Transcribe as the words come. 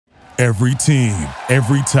Every team,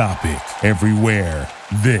 every topic, everywhere.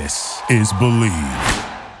 This is Believe.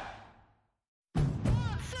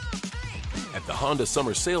 At the Honda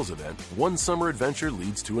Summer Sales Event, one summer adventure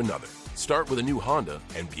leads to another. Start with a new Honda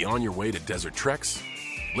and be on your way to desert treks,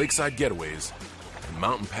 lakeside getaways, and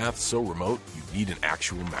mountain paths so remote you need an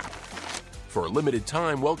actual map. For a limited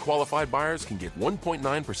time, well-qualified buyers can get 1.9%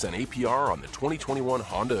 APR on the 2021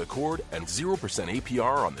 Honda Accord and 0%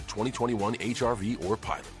 APR on the 2021 HR-V or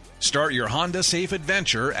Pilot. Start your Honda safe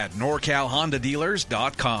adventure at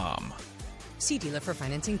NorCalHondaDealers.com. See dealer for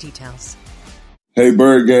financing details. Hey,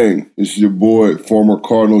 Bird Gang. It's your boy, former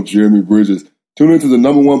Cardinal Jeremy Bridges. Tune into the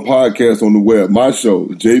 #1 podcast on the web, my show,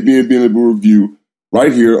 the JB and Benny Blue Review,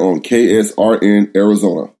 right here on KSRN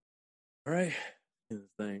Arizona. All right. This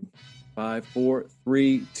thing. 5, 4,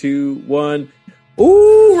 3, 2, 1.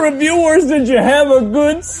 Ooh, reviewers, did you have a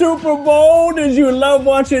good Super Bowl? Did you love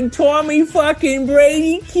watching Tommy fucking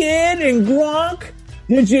Brady, Kid, and Gronk?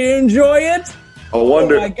 Did you enjoy it? I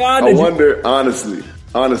wonder, oh my God,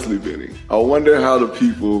 honestly, Benny, I wonder how the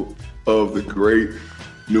people of the great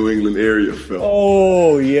New England area felt.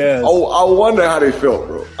 Oh, yes. Oh, I wonder how they felt,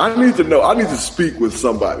 bro. I need to know. I need to speak with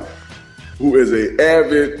somebody who is an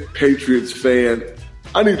avid Patriots fan.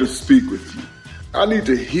 I need to speak with you. I need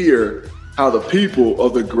to hear how the people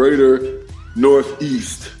of the greater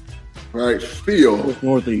Northeast, right, feel.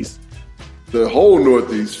 Northeast. The whole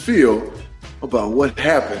Northeast feel about what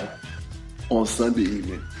happened on Sunday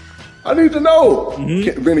evening. I need to know.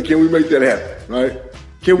 Mm-hmm. Benny, can we make that happen, right?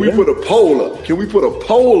 Can we put a poll up? Can we put a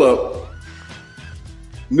poll up?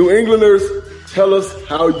 New Englanders, tell us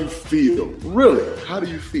how you feel. Really, how do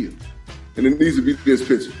you feel? And it needs to be this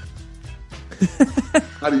picture.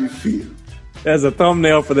 How do you feel? As a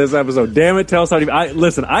thumbnail for this episode. Damn it, tell us how you feel.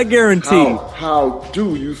 Listen, I guarantee. How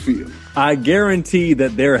do you feel? I guarantee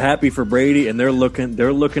that they're happy for Brady and they're looking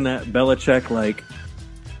at Belichick like,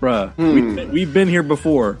 bruh, we've been here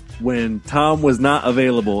before when Tom was not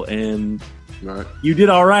available and you did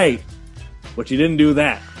all right, but you didn't do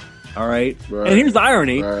that. All right? And here's the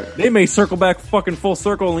irony. They may circle back fucking full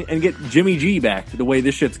circle and get Jimmy G back the way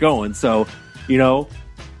this shit's going. So, you know,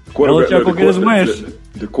 Belichick will get his wish.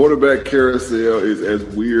 The quarterback carousel is as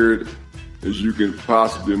weird as you can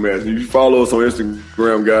possibly imagine. If you follow us on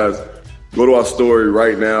Instagram, guys, go to our story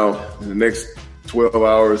right now in the next 12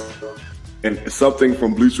 hours. And something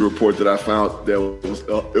from Bleacher Report that I found that was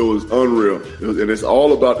unreal. And it's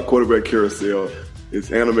all about the quarterback carousel.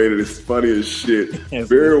 It's animated. It's funny as shit.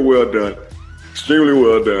 Very well done. Extremely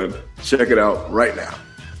well done. Check it out right now.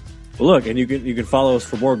 Well, look, and you can follow us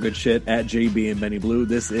for more good shit at JB and Benny Blue.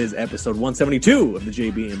 This is episode 172 of the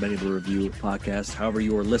JB and Benny Blue Review podcast. However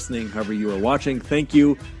you are listening, however you are watching, thank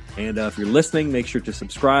you. And if you're listening, make sure to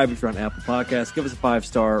subscribe. If you're on Apple Podcasts, give us a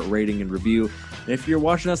 5-star rating and review. And if you're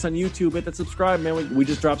watching us on YouTube, hit that subscribe, man. We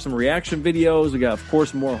just dropped some reaction videos. We got, of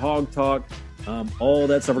course, more Hog Talk, all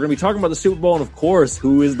that stuff. We're going to be talking about the Super Bowl and, of course,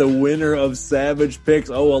 who is the winner of Savage Picks.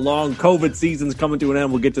 Oh, a long COVID season's coming to an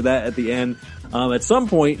end. We'll get to that at the end. At some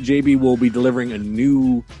point, JB will be delivering a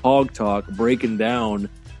new Hog Talk breaking down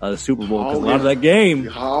the Super Bowl. Because a lot of that game,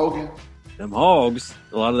 them Hogs,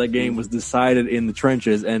 a lot of that game was decided in the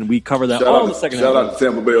trenches, and we cover that all in the second half. Shout out to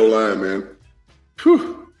Tampa Bay O-line, man.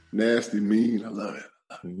 Whew. Nasty, mean. I love it.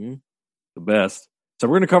 Mm-hmm. The best. So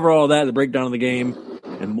we're going to cover all of that, the breakdown of the game,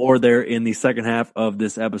 and more there in the second half of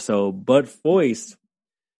this episode. But Foist,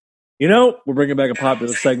 you know, we're bringing back a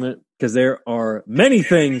popular segment because there are many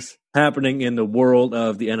things happening in the world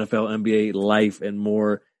of the NFL, NBA, life, and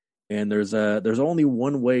more. And there's only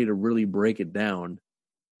one way to really break it down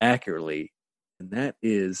accurately, and that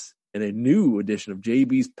is in a new edition of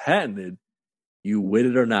JB's patented You With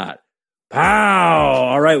It or Not. Pow!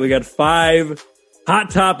 All right, we got 5 hot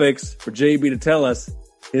topics for JB to tell us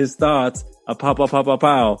his thoughts.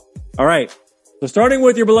 Pow. All right, so starting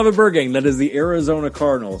with your beloved Bird Gang, that is the Arizona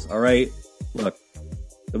Cardinals. All right, look,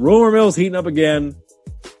 the rumor mill's heating up again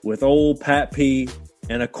with old Pat P.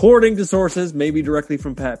 And according to sources, maybe directly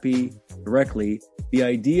from Pat P. directly, the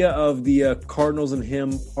idea of the Cardinals and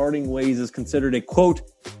him parting ways is considered a, quote,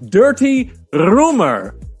 dirty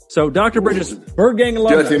rumor. So, Dr. Bridges, Bird Gang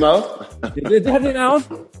alumni. Dirty mouth? Dirty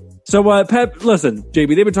mouth? So, Pat, listen,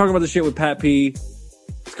 JB, they've been talking about this shit with Pat P.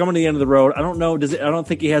 It's coming to the end of the road. I don't know. I don't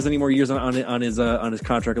think he has any more years on his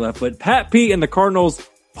contract left. But Pat P. and the Cardinals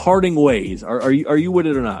parting ways. Are you with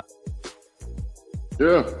it or not?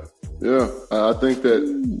 Yeah. I think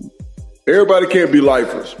that everybody can't be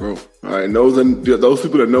lifers, bro. All right, and those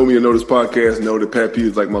people that know me and know this podcast know that Pat P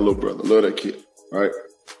is like my little brother. Love that kid. All right.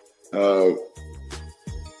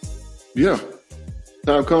 Yeah.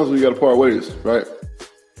 Time comes when you got to part ways, right?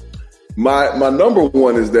 My number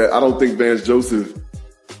one is that I don't think Vance Joseph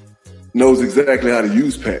knows exactly how to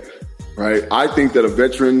use Pat, right? I think that a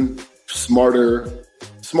veteran, smarter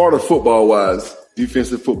football-wise,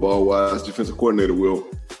 defensive football-wise, defensive coordinator will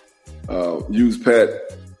use Pat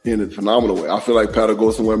in a phenomenal way. I feel like Pat will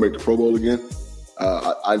go somewhere and make the Pro Bowl again.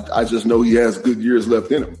 I just know he has good years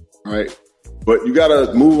left in him, right? But you got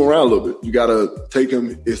to move him around a little bit. You got to take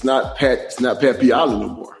him. It's not Pat Piala no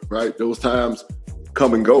more, right? Those times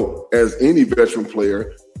come and go. As any veteran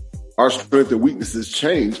player, our strengths and weaknesses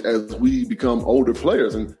change as we become older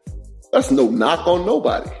players. And that's no knock on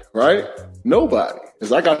nobody, right? Nobody.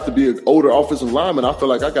 As I got to be an older offensive lineman, I feel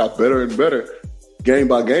like I got better and better game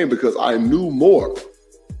by game because I knew more.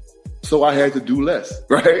 So I had to do less,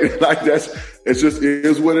 right? Like it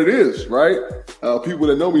is what it is, right? People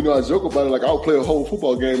that know me know I joke about it. Like I'll play a whole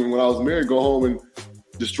football game and when I was married, go home and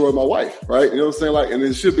destroy my wife, right? You know what I'm saying? Like, and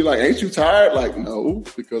it should be like, ain't you tired? Like, no,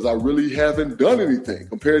 because I really haven't done anything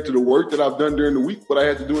compared to the work that I've done during the week. What I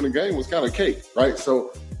had to do in the game was kind of cake, right?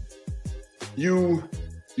 So you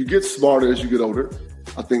get smarter as you get older.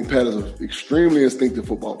 I think Pat is an extremely instinctive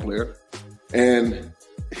football player. And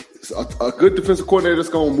a good defensive coordinator that's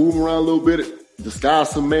going to move him around a little bit,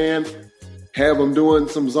 disguise some man, have him doing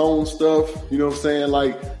some zone stuff, you know what I'm saying?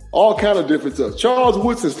 Like all kind of different stuff. Charles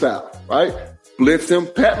Woodson style, right? Blitz him.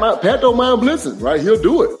 Pat don't mind blitzing, right? He'll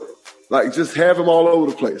do it. Like just have him all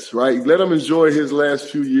over the place, right? Let him enjoy his last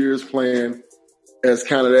few years playing as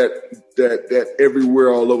kind of that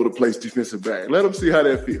everywhere all over the place defensive back. Let him see how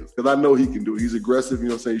that feels because I know he can do it. He's aggressive, you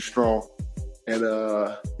know what I'm saying? He's strong. And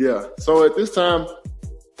yeah. So at this time,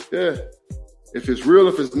 yeah, if it's real,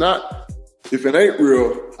 if it's not, if it ain't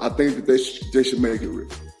real, I think that they should make it real.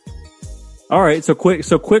 All right, so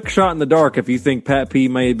quick shot in the dark. If you think Pat P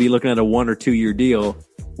may be looking at a 1 or 2 year deal,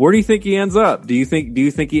 where do you think he ends up? Do you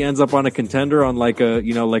think he ends up on a contender on like a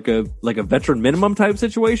veteran minimum type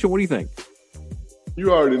situation? What do you think?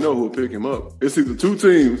 You already know who'll pick him up. It's either two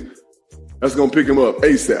teams that's gonna pick him up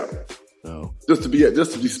ASAP. Oh. Just to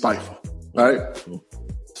be spiteful, right?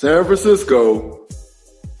 San Francisco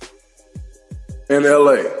and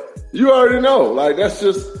LA. You already know. Like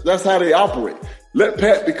that's how they operate. Let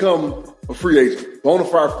Pat become a free agent, bona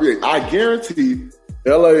fide free agent. I guarantee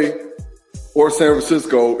LA or San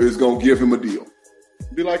Francisco is going to give him a deal.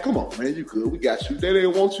 Be like, come on, man, you good. We got you. They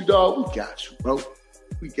didn't want you, dog. We got you, bro.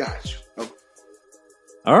 We got you, bro.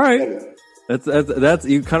 All right. That's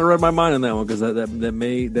you kind of read my mind on that one because that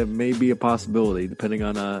may be a possibility depending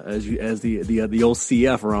on as the old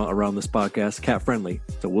CF around this podcast, cat friendly.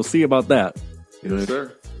 So we'll see about that. Yes,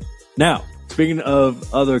 sir. Now, speaking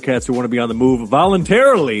of other cats who want to be on the move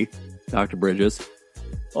voluntarily, Dr. Bridges.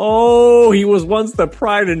 Oh, he was once the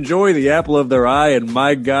pride and joy, the apple of their eye, and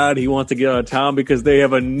my God, he wants to get out of town because they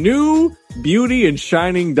have a new beauty and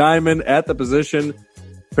shining diamond at the position.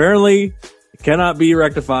 Apparently, it cannot be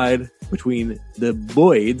rectified between the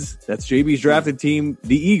Boyds, that's JB's drafted team,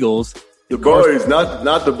 the Eagles. The Boyds,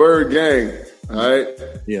 not the Bird Gang, all right?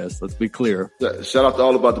 Yes, let's be clear. Shout out to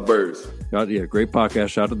All About the Birds. Yeah, great podcast.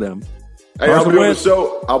 Shout out to them. Hey, I'll be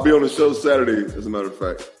on the show Saturday, as a matter of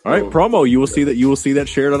fact. All right, promo. You will see that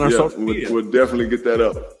shared on our social media. We'll definitely get that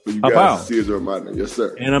up for you guys to see as a reminder. Yes,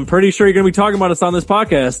 sir. And I'm pretty sure you're going to be talking about us on this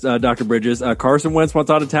podcast, Dr. Bridges. Carson Wentz wants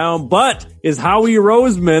out of town, but is Howie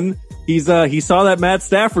Roseman. He saw that Matt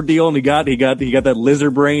Stafford deal and he got that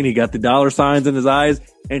lizard brain. He got the dollar signs in his eyes,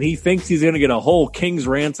 and he thinks he's going to get a whole king's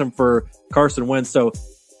ransom for Carson Wentz. So,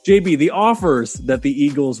 JB, the offers that the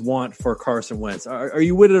Eagles want for Carson Wentz, are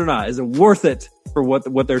you with it or not? Is it worth it for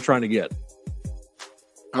what they're trying to get?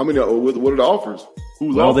 How many? What are the offers?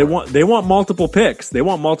 Who's offering? They want multiple picks. They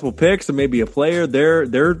want multiple picks and maybe a player.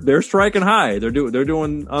 They're striking high. They're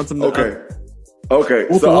doing on some. Okay.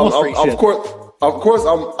 So of course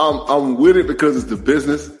I'm with it because it's the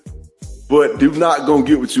business, but you're not gonna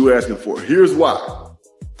get what you're asking for. Here's why.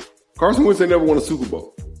 Carson Wentz ain't never won a Super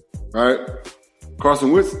Bowl, right?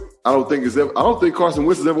 Carson Wentz, I don't think Carson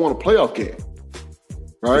Wentz has ever won a playoff game,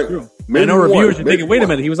 right? I know reviewers are thinking, wait a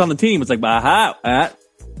minute, he was on the team. It's like,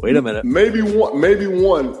 wait a minute. Maybe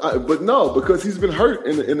one, but no, because he's been hurt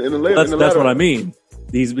in the later. That's what I mean.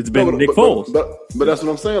 It's been Nick Foles. But that's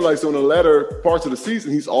what I'm saying. Like, so in the latter parts of the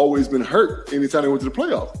season, he's always been hurt anytime he went to the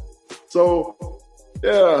playoffs. So,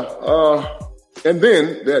 yeah. And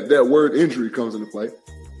then that word injury comes into play.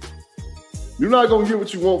 You're not going to get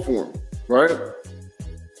what you want for him, right?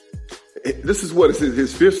 This is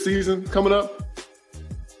his fifth season coming up?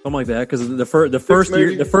 Something like that, because the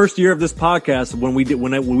first year of this podcast, when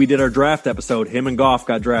we did our draft episode, him and Goff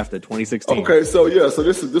got drafted 2016. Okay, so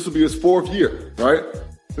this will be his fourth year, right?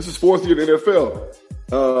 This is fourth year in the NFL.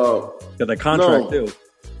 Got that contract too.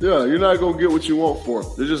 Yeah, you're not going to get what you want for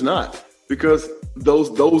them. They're just not. Because those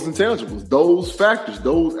intangibles, those factors,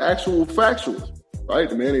 those actual factuals, right?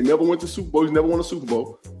 The man, he never went to Super Bowl. He's never won a Super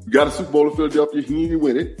Bowl. You got a Super Bowl in Philadelphia. He didn't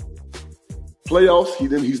win it. Playoffs,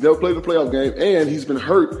 he's never played a playoff game, and he's been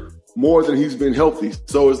hurt more than he's been healthy.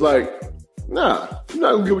 So it's like, nah, you're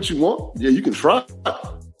not going to get what you want. Yeah, you can try.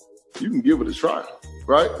 You can give it a try,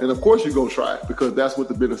 right? And of course you're going to try it because that's what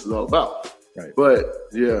the business is all about. Right. But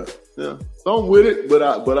yeah. So I'm with it, but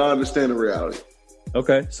I understand the reality.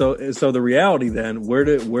 Okay, so the reality then, where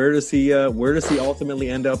does he ultimately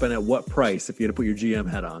end up, and at what price if you had to put your GM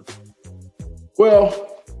hat on?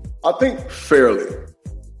 Well, I think fairly,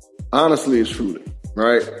 honestly and truly,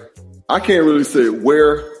 right? I can't really say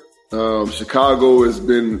where. Chicago has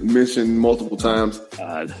been mentioned multiple times.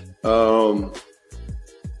 God. I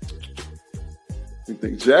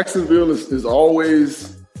think Jacksonville is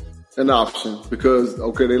always an option because,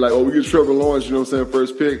 okay, they like, we get Trevor Lawrence, you know what I'm saying,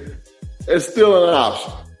 first pick. It's still an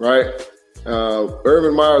option, right?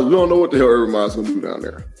 Urban Meyer, we don't know what the hell Urban Meyer's going to do down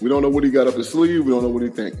there. We don't know what he got up his sleeve. We don't know what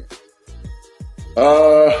he's thinking.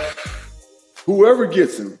 Whoever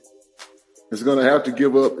gets him is going to have to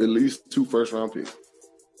give up at least 2 first-round picks,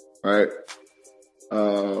 right?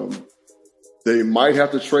 They might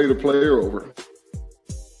have to trade a player over,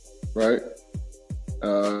 right?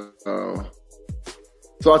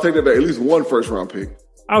 So I take that back, at least 1 first-round pick.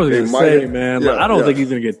 I was going to say, man, I don't think he's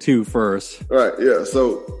going to get 2 first. Right, yeah.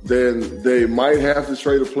 So then they might have to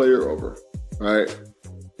trade a player over, right?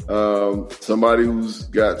 Somebody who's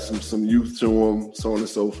got some youth to him, so on and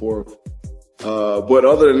so forth. But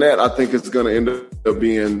other than that, I think it's going to end up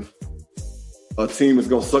being a team that's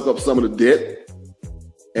going to suck up some of the debt,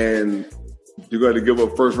 and you're going to give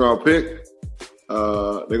up first-round pick.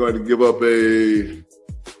 They're going to give up a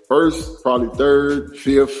first, probably 3rd,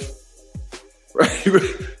 5th. Right, you're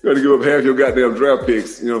going to give up half your goddamn draft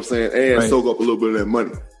picks, you know what I'm saying, and soak up a little bit of that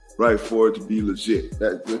money, right, for it to be legit.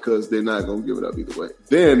 Because they're not going to give it up either way.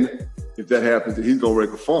 Then, if that happens, then he's going to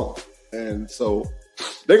rake a funk, and so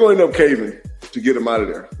they're going to end up caving to get him out of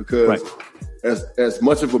there because as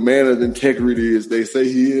much of a man of integrity as they say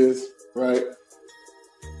he is, right?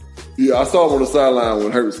 Yeah, I saw him on the sideline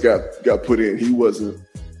when Hurts got put in. He wasn't.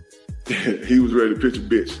 He was ready to pitch a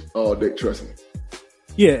bitch all day. Trust me.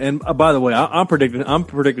 Yeah, and by the way, I'm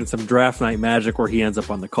predicting some draft night magic where he ends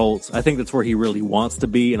up on the Colts. I think that's where he really wants to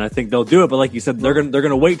be, and I think they'll do it. But like you said, they're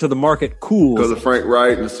gonna wait till the market cools because of Frank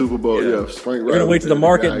Wright and the Super Bowl. Yeah, Frank Wright. They're gonna wait till the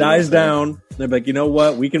market dies down. They're like, you know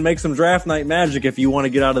what? We can make some draft night magic if you want to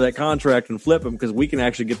get out of that contract and flip him because we can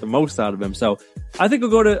actually get the most out of him. So I think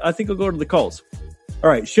he'll go to the Colts. All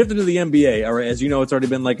right, shifting to the NBA. All right, as you know, it's already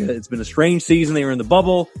been it's been a strange season. They were in the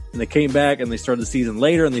bubble, and they came back, and they started the season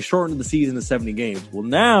later, and they shortened the season to 70 games. Well,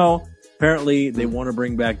 now, apparently, they want to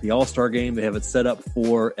bring back the All-Star game. They have it set up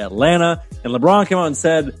for Atlanta, and LeBron came out and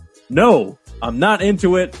said, no, I'm not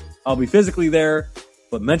into it. I'll be physically there,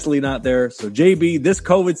 but mentally not there. So, JB, this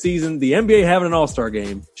COVID season, the NBA having an All-Star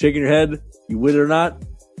game. Shaking your head, you with it or not?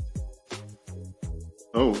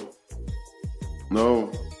 Oh,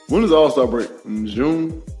 no. When does All-Star break? In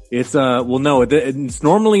June? It's it's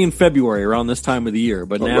normally in February around this time of the year,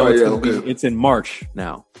 but now it's in March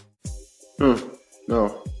now.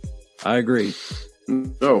 No. I agree.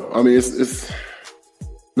 No. I mean it's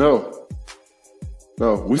no.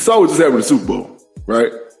 We saw what just happened in the Super Bowl,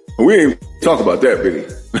 right? And we didn't even talk about that, Benny.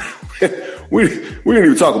 we didn't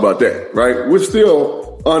even talk about that, right? We're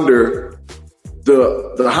still under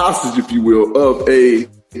the hostage, if you will, of a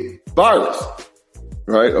virus.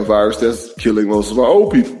 Right? A virus that's killing most of our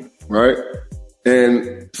old people, right?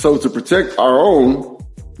 And so to protect our own,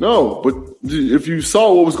 no. But if you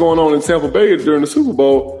saw what was going on in Tampa Bay during the Super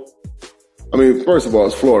Bowl, I mean, first of all,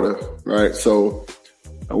 it's Florida, right? So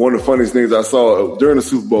one of the funniest things I saw during the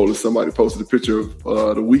Super Bowl is somebody posted a picture of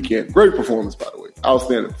the Weeknd. Great performance, by the way.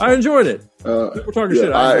 Outstanding. I enjoyed it. People talking shit.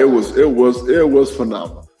 It was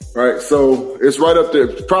phenomenal, right? So it's right up there,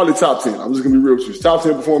 probably top 10. I'm just gonna be real with you. Top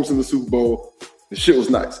 10 performance in the Super Bowl. The shit was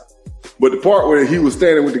nice. But the part where he was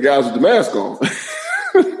standing with the guys with the mask on,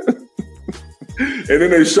 and then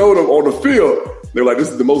they showed him on the field, they were like, this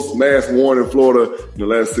is the most mask worn in Florida in the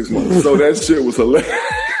last 6 months. So that shit was hilarious.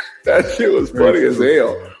 That shit was funny as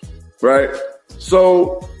hell. Right?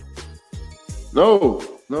 So, no.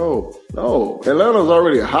 Atlanta's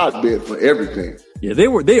already a hotbed for everything. Yeah,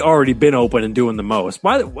 they already been open and doing the most.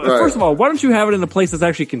 First of all, why don't you have it in a place that's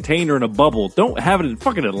actually contained or in a bubble? Don't have it in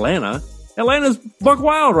fucking Atlanta. Atlanta's buck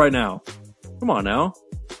wild right now. Come on now.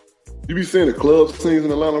 You be seeing the club scenes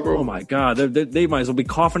in Atlanta, bro? Oh my God. They might as well be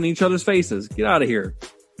coughing in each other's faces. Get out of here.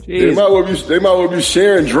 They might well be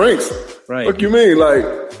sharing drinks. Right. What you mean? Like,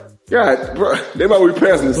 God, bro, they might be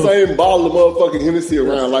passing the same bottle of motherfucking Hennessy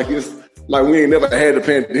around like it's like we ain't never had a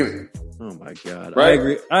pandemic. Oh my God.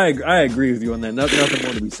 Right? I agree with you on that. Nothing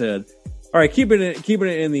more to be said. All right, keeping it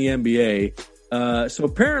in the NBA. So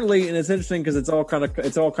apparently, and it's interesting because it's all kind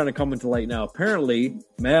of coming to light now. Apparently,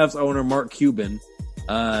 Mavs owner Mark Cuban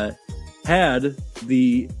had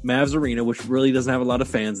the Mavs arena, which really doesn't have a lot of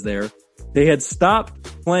fans there. They had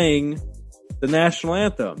stopped playing the national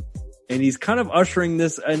anthem, and he's kind of ushering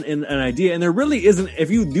this an idea. And there really isn't,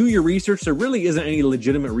 if you do your research, there really isn't any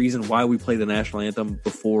legitimate reason why we play the national anthem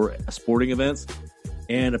before sporting events.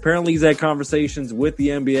 And apparently, he's had conversations with the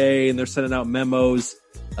NBA, and they're sending out memos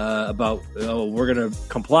about we're going to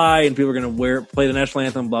comply, and people are going to play the national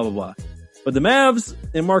anthem, blah blah blah. But the Mavs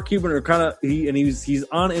and Mark Cuban are kind of he's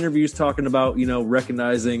on interviews talking about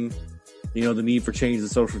recognizing the need for change and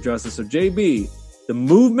social justice. So JB, the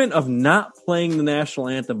movement of not playing the national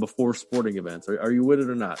anthem before sporting events, are you with it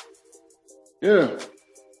or not? Yeah,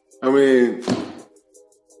 I mean,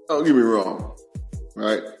 don't get me wrong,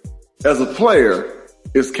 right? As a player,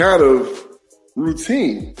 it's kind of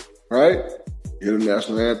routine, right? You hear the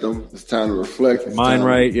national anthem, it's time to reflect. It's Mind time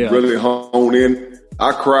right, to yeah. really hone in.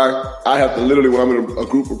 I cry. I have to literally, when I'm in a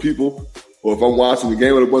group of people, or if I'm watching the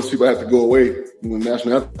game with a bunch of people, I have to go away when the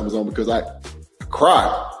national anthem is on because I cry.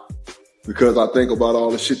 Because I think about all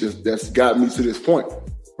the shit that's got me to this point,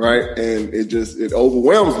 right? And it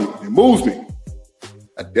overwhelms me. It moves me.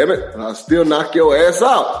 God damn it. And I'll still knock your ass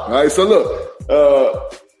out. All right, so look,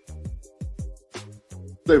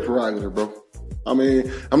 stay prerogative, bro. I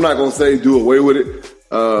mean, I'm not going to say do away with it.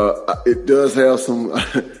 It does have some...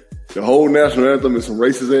 The whole national anthem is some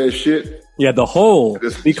racist ass shit. Yeah, the whole.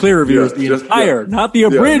 Be clear, reviewers. The entire, not the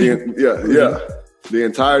abridged. Yeah. The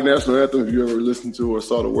entire national anthem. If you ever listened to or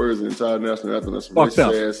saw the words of the entire national anthem, that's some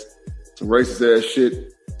racist ass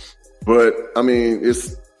shit. But I mean,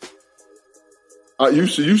 it's you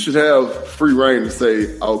should have free reign to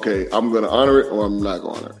say, okay, I'm going to honor it or I'm not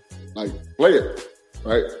going to honor it. Like, play it,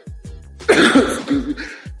 right?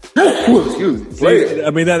 Excuse me. Play it.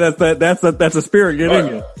 I mean, that's a spirit. Get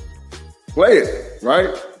in you. Play it,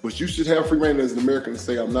 right? But you should have free reign as an American to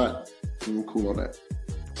say, I'm not. I'm cool on that.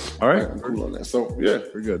 All right. I'm cool on that. So, yeah.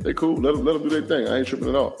 We're good. They cool. Let them do their thing. I ain't tripping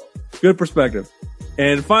at all. Good perspective.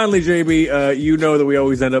 And finally, JB, you know that we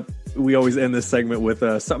always end this segment with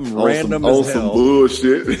something random as hell. Some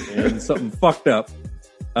bullshit. And something fucked up.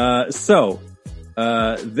 So,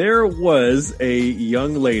 there was a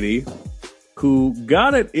young lady who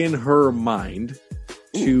got it in her mind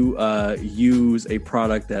to use a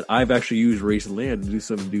product that I've actually used recently. I had to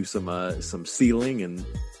do some sealing and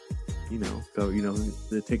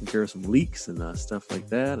taking care of some leaks and stuff like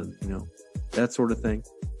that, and that sort of thing.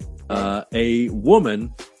 A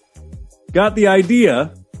woman got the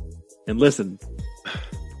idea, and listen,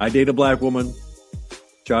 I date a black woman.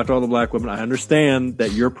 Shout out to all the black women. I understand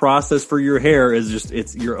that your process for your hair is just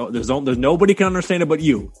there's nobody can understand it but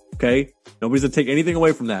you. Okay, nobody's gonna take anything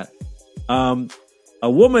away from that. A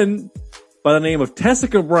woman by the name of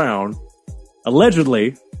Tessica Brown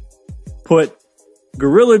allegedly put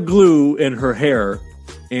Gorilla Glue in her hair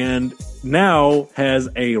and now has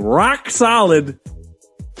a rock solid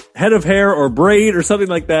head of hair or braid or something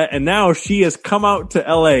like that. And now she has come out to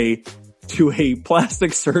LA to a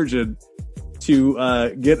plastic surgeon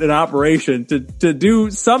to get an operation to do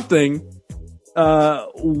something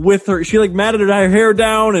with her. She matted her hair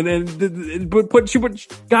down and put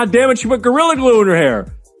God damn it, she put Gorilla Glue in her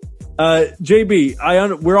hair.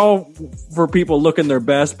 JB, we're all for people looking their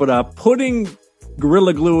best, but putting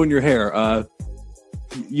Gorilla Glue in your hair,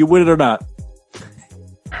 you with it or not?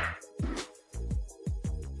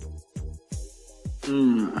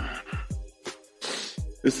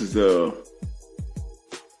 This is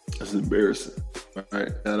embarrassing, right?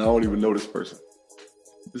 And I don't even know this person.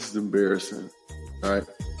 This is embarrassing, right?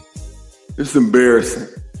 This is embarrassing.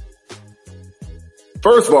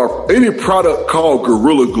 First of all, any product called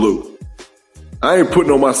Gorilla Glue, I ain't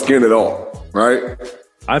putting on my skin at all, right?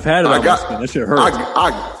 I've had it on my skin. That shit hurts.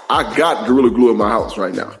 I got Gorilla Glue in my house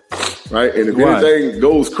right now, right? And if anything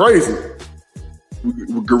goes crazy,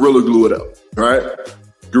 we Gorilla Glue it up, right?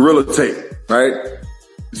 Gorilla Tape, right?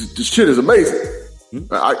 This shit is amazing.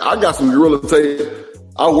 I got some Gorilla Tape.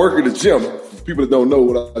 I work at the gym. For people that don't know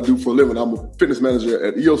what I do for a living, I'm a fitness manager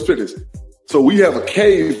at EOS Fitness. So we have a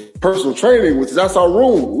cave personal training, which that's our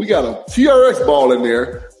room. We got a TRX ball in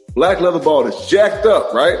there, black leather ball that's jacked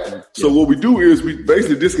up, right? Yeah. So what we do is we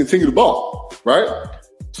basically discontinue the ball, right?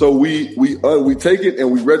 So we take it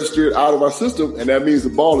and we register it out of our system, and that means the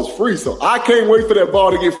ball is free. So I can't wait for that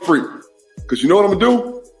ball to get free. Because you know what I'm going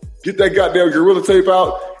to do? Get that goddamn Gorilla Tape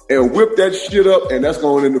out and whip that shit up, and that's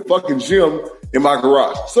going in the fucking gym in my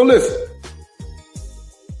garage. So listen,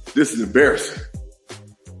 this is embarrassing.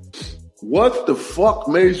 What the fuck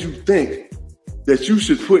made you think that you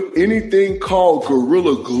should put anything called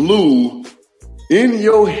Gorilla Glue in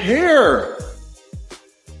your hair?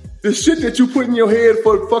 The shit that you put in your head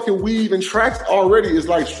for fucking weave and tracks already is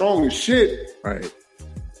like strong as shit. Right.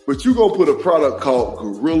 But you gonna put a product called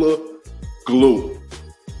Gorilla Glue,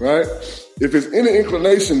 right? If it's any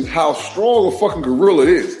inclination how strong a fucking gorilla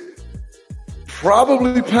is,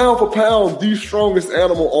 probably pound for pound the strongest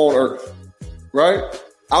animal on earth, right?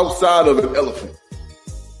 Outside of an elephant,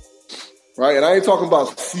 right? And I ain't talking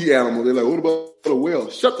about sea animals. They're like, what about a whale?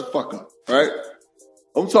 Shut the fuck up, right?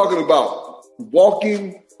 I'm talking about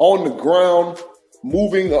walking on the ground,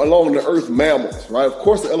 moving along the earth mammals, right? Of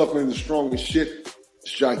course, the elephant is the strongest shit.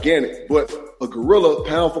 It's gigantic. But a gorilla,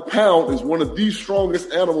 pound for pound, is one of the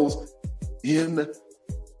strongest animals in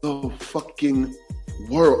the fucking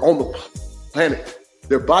world, on the planet.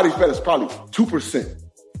 Their body fat is probably 2%.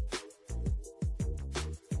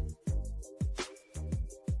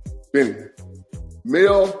 Benny,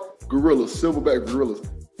 male gorillas, silverback gorillas,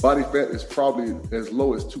 body fat is probably as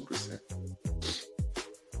low as 2%.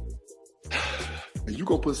 And you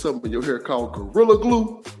gonna put something in your hair called Gorilla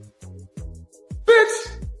Glue?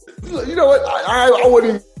 Bitch! You know what? I wasn't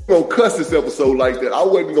even gonna cuss this episode like that. I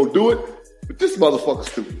wasn't gonna do it, but this motherfucker's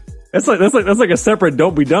stupid. That's like a separate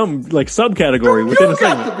 "don't be dumb" like subcategory within a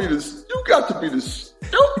segment. You got to be the stupidest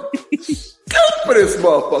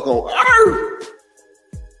motherfucker on earth.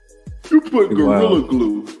 You put Gorilla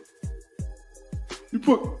Glue. You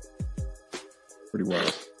put pretty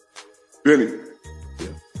wild, Benny. Yeah,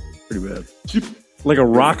 pretty bad. Like a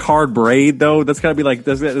rock hard braid though. That's gotta be like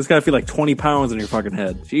that's gotta feel like 20 pounds in your fucking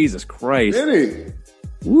head. Jesus Christ, Benny.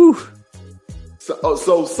 Woo.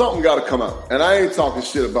 So something got to come out, and I ain't talking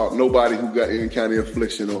shit about nobody who got any kind of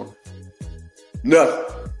affliction or nothing.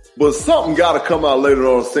 But something got to come out later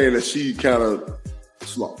on saying that she kind of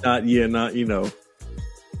slow. Not you know.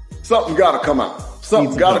 Something got to come out.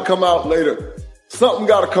 Something got to come out later. Something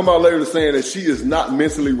got to come out later saying that she is not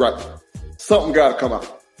mentally right. Something got to come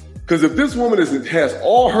out. Because if this woman has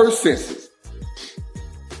all her senses.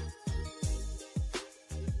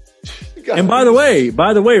 And by the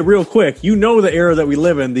way, real quick, you know the era that we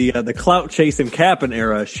live in, the clout chasing capping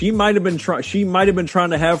era. She might have been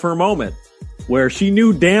trying to have her moment where she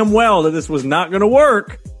knew damn well that this was not going to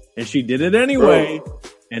work, and she did it anyway. Bro,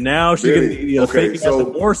 and now she's going to be faking out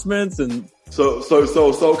endorsements and. So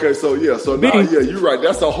now, you're right.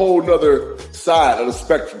 That's a whole nother side of the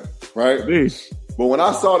spectrum, right? Beast. But when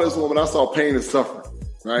I saw this woman, I saw pain and suffering,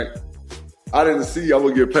 right? I didn't see I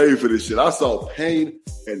would get paid for this shit. I saw pain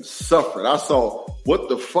and suffering. I saw what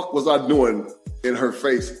the fuck was I doing in her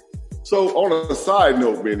face. So on a side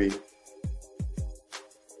note, Benny,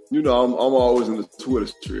 you know I'm always in the Twitter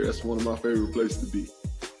sphere. That's one of my favorite places to be.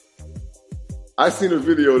 I seen a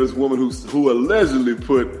video of this woman who allegedly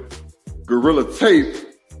put Gorilla Tape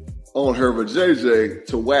on her vajayjay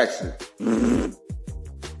to wax it.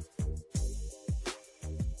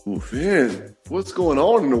 Oof, man, what's going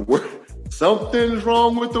on in the world? Something's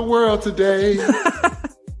wrong with the world today.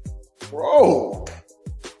 Bro.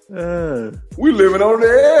 We living on the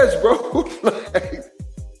edge, bro. Like,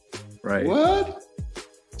 right. What?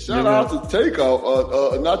 Shout out to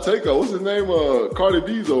Takeoff. Not Takeoff. What's his name? Cardi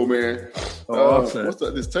B's old man. Offset. What's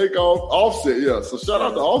that? This Takeoff? Offset, yeah. So shout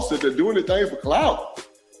out to Offset. They're doing the thing for clout.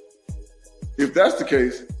 If that's the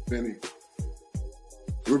case, Benny,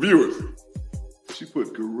 reviewers, she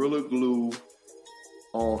put Gorilla Glue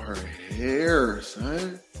on her hair,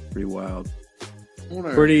 son. Pretty wild. On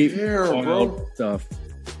her Pretty hair, bro. Stuff.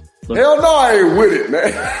 Look. Hell no, I ain't with it,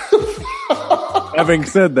 man. Having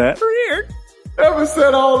said that, having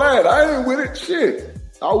said all that, I ain't with it. Shit,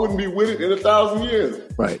 I wouldn't be with it in 1,000 years.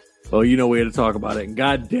 Right. Well, you know we had to talk about it. And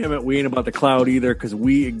God damn it, we ain't about the cloud either, because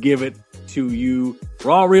we give it to you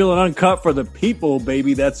raw, real, and uncut for the people,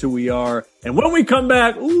 baby. That's who we are. And when we come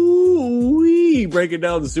back, we break it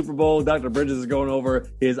down the Super Bowl. Dr. Bridges is going over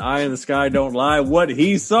his eye in the sky, don't lie, what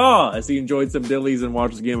he saw as he enjoyed some dillies and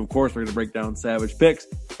watched the game. Of course, we're going to break down Savage picks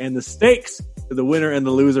and the stakes to the winner and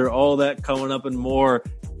the loser. All that coming up and more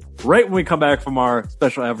right when we come back from our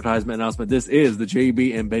special advertisement announcement. This is the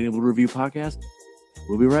JB and Benny Blue Review Podcast.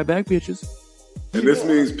 We'll be right back, bitches. And this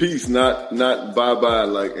means peace, not bye-bye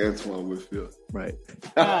like Antoine Whitfield. Right.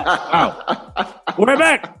 Wow. We're right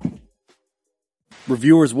back.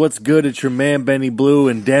 Reviewers, what's good? It's your man, Benny Blue,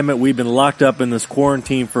 and damn it, we've been locked up in this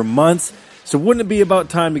quarantine for months. So wouldn't it be about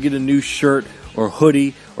time to get a new shirt or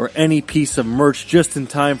hoodie or any piece of merch just in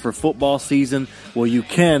time for football season? Well, you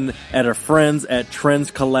can at our friends at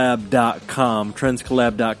TrendsCollab.com.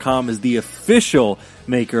 TrendsCollab.com is the official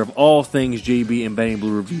maker of all things JB and Benny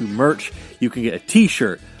Blue Review merch. You can get a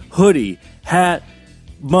t-shirt, hoodie, hat,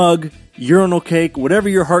 mug, urinal cake, whatever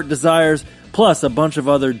your heart desires, plus a bunch of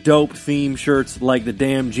other dope theme shirts like the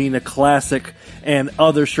Damn Gina Classic and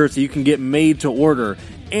other shirts that you can get made to order.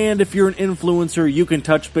 And if you're an influencer, you can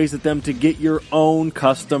touch base with them to get your own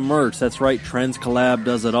custom merch. That's right, Trends Collab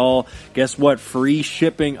does it all. Guess what? Free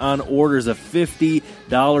shipping on orders of $50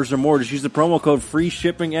 or more. Just use the promo code free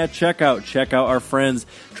shipping at checkout. Check out our friends,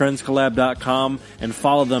 TrendsCollab.com, and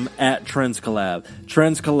follow them at TrendsCollab.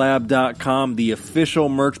 TrendsCollab.com, the official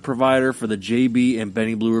merch provider for the JB and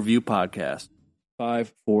Benny Blue Review podcast.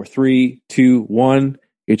 5, 4, 3, 2, 1.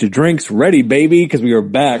 Get your drinks ready, baby, because we are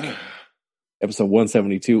back. Episode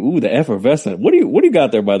 172. Ooh, the effervescent. What do you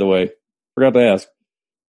got there, by the way? Forgot to ask.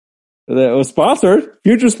 That was sponsored.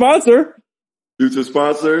 Future sponsor,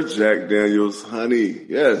 Jack Daniels Honey.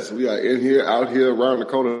 Yes, we are in here, out here, around the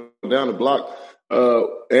corner, down the block.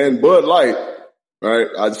 And Bud Light, right?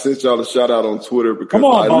 I sent y'all a shout out on Twitter because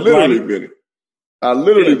I literally,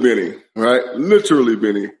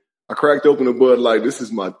 Benny. I cracked open a Bud Light. This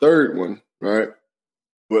is my third one, right?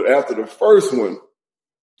 But after the first one,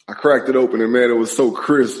 I cracked it open and man, it was so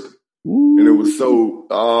crisp. Ooh. And it was so,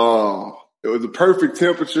 it was the perfect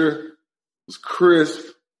temperature. It was crisp,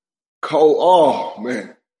 cold. Oh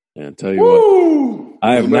man. And tell you what,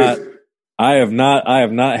 I have not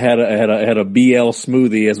had a BL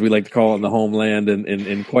smoothie, as we like to call it in the homeland,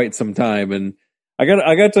 in quite some time. And I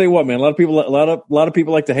gotta tell you what, man, a lot of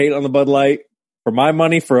people like to hate on the Bud Light. For my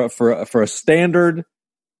money, for a standard,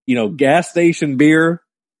 gas station beer,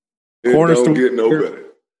 corner store, get no better.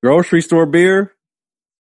 Grocery store beer,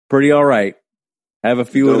 pretty all right. Have a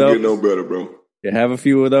few of those. Don't get no better, bro. Yeah, have a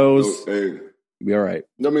few of those. You'll be all right.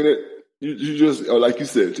 I mean, you just, like you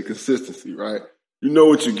said, the consistency, right? You know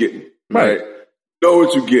what you're getting, right? You know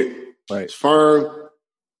what you're getting. Right. It's firm.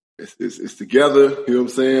 It's together. You know what I'm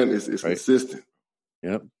saying? It's right. Consistent.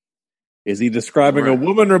 Yep. Is he describing a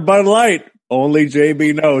woman or Bud Light? Only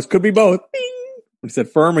JB knows. Could be both. Bing! He said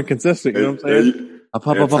firm and consistent. You know what I'm saying? At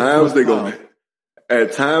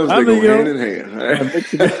times they go hand in hand. Right?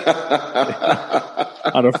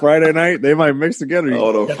 On a Friday night, they might mix together.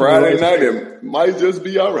 On a Friday night, it might just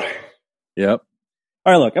be all right. Yep.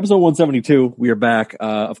 All right, look, episode 172. We are back.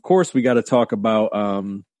 Of course, we got to talk about,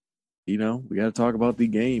 we got to talk about the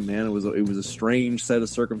game, man. It was a strange set of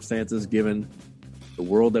circumstances given the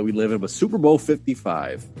world that we live in. But Super Bowl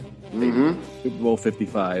 55. Mm-hmm. Super Bowl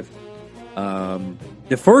 55.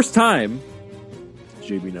 The first time,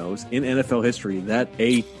 JB knows, in NFL history that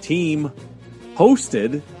a team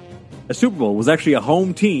hosted a Super Bowl. It was actually a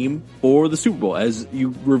home team for the Super Bowl. As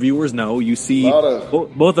you reviewers know, you see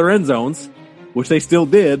both their end zones, which they still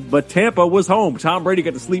did, but Tampa was home. Tom Brady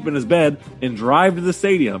got to sleep in his bed and drive to the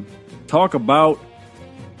stadium. Talk about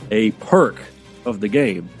a perk of the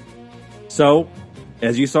game. So,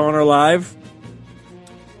 as you saw in our live,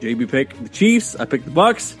 JB picked the Chiefs, I picked the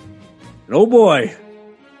Bucks, and oh boy,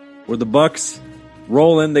 were the Bucks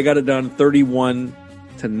rolling. They got it done 31-9.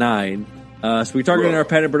 So we talked in our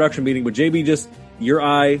patent production meeting, but JB, just your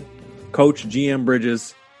eye, Coach GM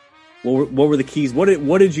Bridges, what were the keys? What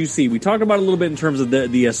did you see? We talked about it a little bit in terms of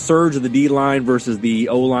the surge of the D line versus the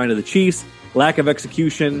O line of the Chiefs, lack of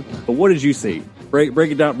execution. But what did you see? Break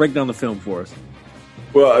it down. Break down the film for us.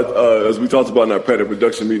 Well, as we talked about in our patent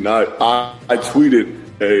production meeting, I tweeted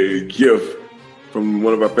a GIF from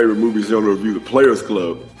one of our favorite movies here on the Review, The Players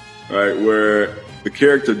Club, right, where the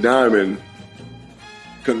character Diamond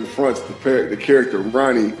confronts the character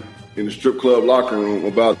Ronnie in the strip club locker room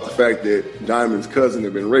about the fact that Diamond's cousin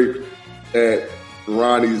had been raped at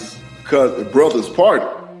Ronnie's brother's party.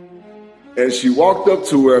 And she walked up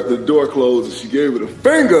to her after the door closed and she gave it a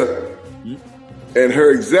finger. And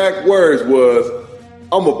her exact words was,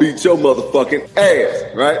 "I'm going to beat your motherfucking ass,"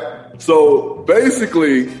 right? So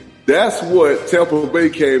basically, that's what Tampa Bay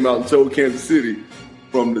came out and told Kansas City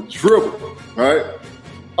from the dribble, right?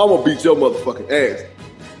 "I'm going to beat your motherfucking ass."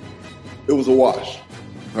 It was a wash,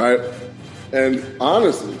 right? And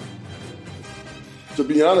honestly, to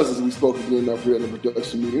be honest, as we spoke during our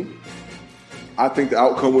production meeting, I think the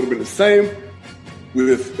outcome would have been the same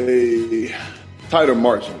with a tighter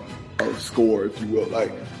margin of score, if you will.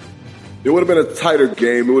 Like, it would have been a tighter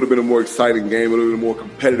game. It would have been a more exciting game. It would have been a more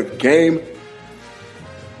competitive game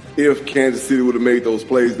if Kansas City would have made those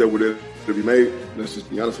plays that would have to be made. Let's just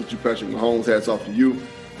be honest with you, Patrick Mahomes. Hats off to you.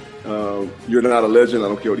 You're not a legend. I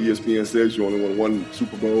don't care what ESPN says. You only won one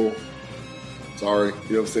Super Bowl. Sorry. You know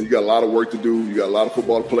what I'm saying? You got a lot of work to do. You got a lot of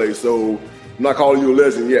football to play. So I'm not calling you a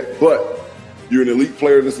legend yet, but you're an elite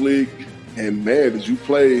player in this league. And, man, did you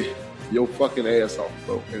play your fucking ass off,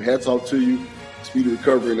 bro. And hats off to you. Speedy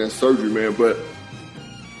recovery and that surgery, man. But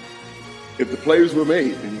if the plays were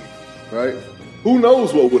made, right, who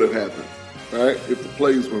knows what would have happened, right, if the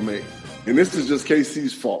plays were made. And this is just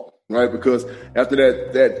KC's fault, right, because after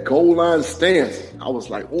that goal line stance, I was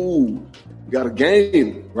like, ooh, we got a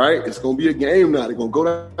game, right? It's going to be a game now. They're going to go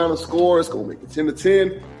down and score. It's going to make it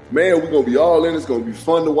 10-10. Man, we're going to be all in. It's going to be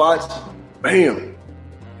fun to watch. Bam.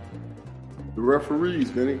 The referees,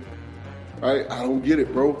 Vinny, right? I don't get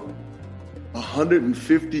it, bro.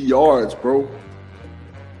 150 yards, bro.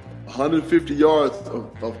 150 yards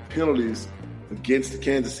of penalties against the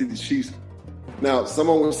Kansas City Chiefs. Now, some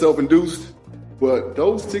of them were self-induced, but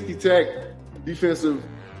those ticky-tack defensive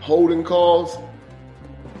holding calls,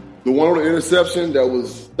 the one on the interception that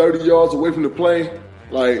was 30 yards away from the play,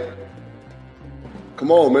 like,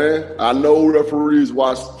 come on, man. I know referees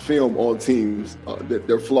watch film on teams, that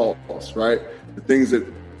they're flaws, right? The things that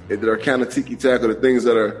are kind of ticky-tack or the things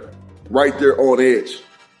that are right there on edge,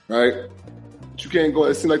 right? But you can't go.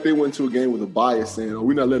 It seemed like they went to a game with a bias saying, oh,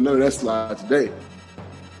 we're not letting none of that slide today.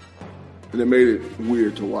 And it made it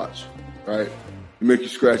weird to watch, right? It make you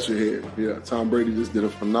scratch your head. Yeah, Tom Brady just did a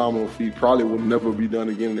phenomenal feat. Probably will never be done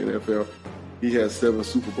again in the NFL. He has 7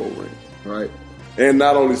 Super Bowl rings, right? And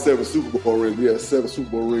not only 7 Super Bowl rings, he has 7 Super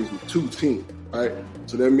Bowl rings with 2 teams, right?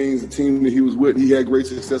 So that means the team that he was with, he had great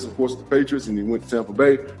success, of course, with the Patriots, and he went to Tampa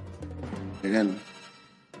Bay. And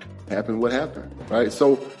happened what happened, right?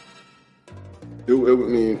 So, I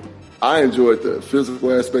mean, I enjoyed the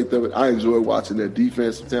physical aspect of it. I enjoyed watching that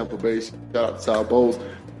defense of Tampa Bay. Shout out to Todd Bowles.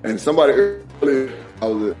 And somebody earlier, I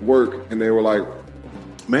was at work, and they were like,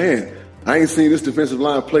 man, I ain't seen this defensive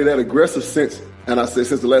line play that aggressive since, and I said,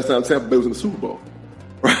 since the last time Tampa Bay was in the Super Bowl,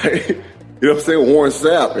 right? You know what I'm saying? Warren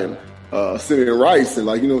Sapp and Simeon Rice and,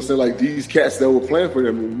 like, you know what I'm saying, like these cats that were playing for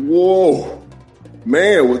them. Whoa.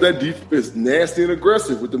 Man, was that defense nasty and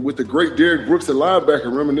aggressive with the great Derrick Brooks at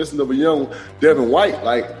linebacker, reminiscent of a young Devin White.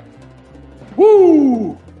 Like,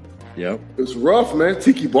 woo! Yep. It's rough, man.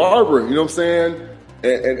 Tiki Barber, you know what I'm saying?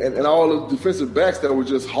 And all the defensive backs that were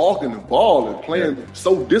just hawking the ball and playing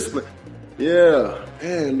so disciplined. Yeah,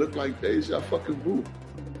 man, looked like deja fucking vu.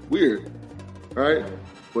 Weird, right?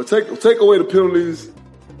 But take away the penalties,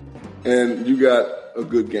 and you got a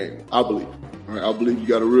good game, I believe. All right, I believe you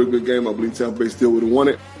got a real good game. I believe Tampa Bay still would have won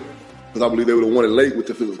it, because I believe they would have won it late with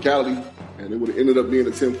the physicality, and it would have ended up being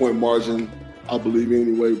a 10-point margin, I believe,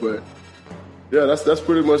 anyway. But yeah, that's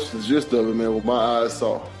pretty much the gist of it, man, what my eyes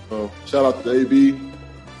saw. Shout out to AB.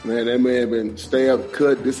 Man, that man been stabbed,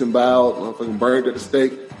 cut, disemboweled, motherfucking burned at the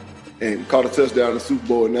stake, and caught a touchdown in the Super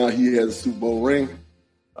Bowl, and now he has a Super Bowl ring.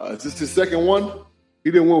 Is this his second one?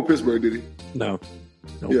 He didn't win with Pittsburgh, did he? No.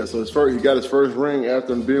 Nope. Yeah, so he got his first ring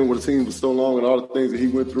after being with the team for so long and all the things that he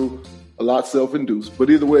went through, a lot self-induced. But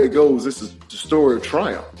either way it goes, this is the story of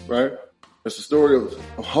triumph, right? It's the story of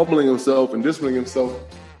humbling himself and disciplining himself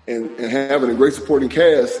and having a great supporting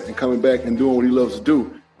cast and coming back and doing what he loves to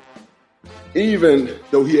do, even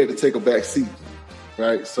though he had to take a back seat,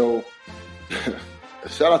 right? So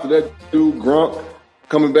shout out to that dude, Gronk,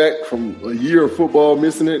 coming back from a year of football,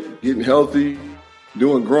 missing it, getting healthy,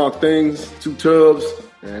 doing Gronk things, 2 tubs,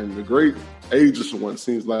 and the great ageless one,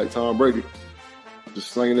 seems like Tom Brady,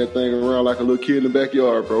 just slinging that thing around like a little kid in the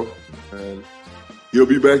backyard, bro. And he'll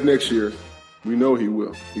be back next year. We know he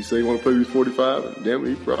will. He said he want to play till he's 45, and damn it,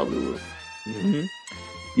 he probably will. Mm-hmm.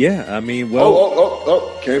 Yeah, I mean, well.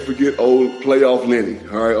 Oh, can't forget old playoff Lenny.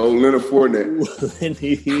 All right, old Leonard Fournette.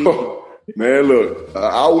 Lenny. Oh, man, look,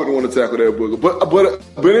 I wouldn't want to tackle that booger.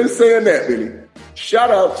 But in saying that, Lenny,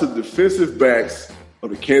 shout out to the defensive backs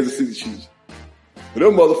of the Kansas City Chiefs. But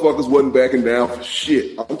them motherfuckers wasn't backing down for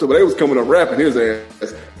shit. I'm talking about they was coming up rapping his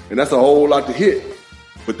ass, and that's a whole lot to hit.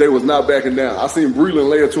 But they was not backing down. I seen Breland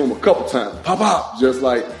lay it to him a couple times. Pop, just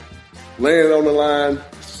like laying it on the line,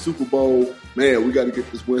 Super Bowl. Man, we got to get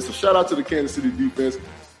this win. So shout out to the Kansas City defense.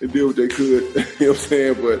 They did what they could, you know what I'm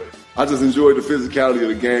saying? But I just enjoyed the physicality of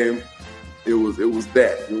the game. It was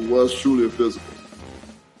that. It was truly a physical.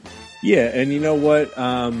 Yeah, and you know what?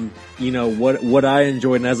 What I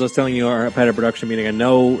enjoyed, and as I was telling you, our Pat production meeting, I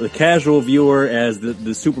know the casual viewer, as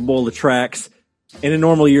the Super Bowl attracts, and in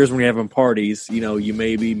normal years when we're having parties, you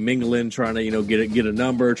may be mingling, trying to, get a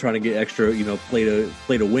number, trying to get extra, plate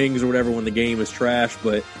of wings or whatever when the game is trash.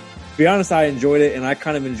 But to be honest, I enjoyed it, and I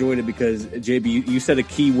kind of enjoyed it because, JB, you said a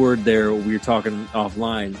key word there when we were talking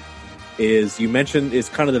offline, is you mentioned it's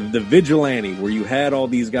kind of the vigilante, where you had all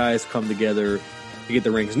these guys come together to get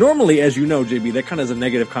the rings. Normally, as you know, JB, that kind of has a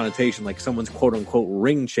negative connotation, like someone's quote unquote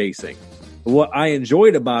ring chasing. But what I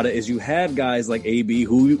enjoyed about it is you had guys like AB,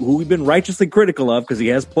 who we've been righteously critical of because he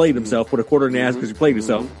has played himself, put a quarter in the ass because he played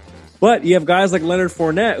himself. But you have guys like Leonard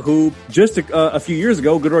Fournette, who just a few years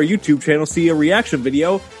ago, go to our YouTube channel, see a reaction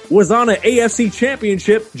video, was on an AFC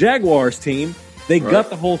Championship Jaguars team. They got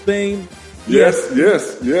the whole thing. Yes. He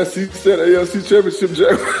said AFC Championship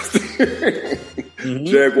Jaguars.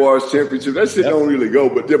 Jaguars Championship. That shit don't really go,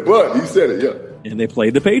 but he said it, yeah. And they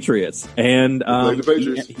played the Patriots. And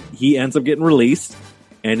he ends up getting released.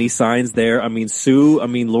 And he signs there. I mean,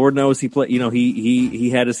 Lord knows he played. You know, he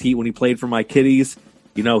had his heat when he played for my Kitties.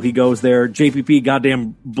 You know, he goes there. JPP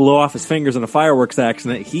goddamn blew off his fingers in a fireworks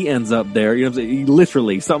accident. He ends up there. You know what I'm saying? He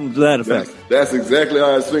literally, something to that effect. That's exactly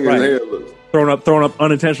how his fingers and head looks. Throwing up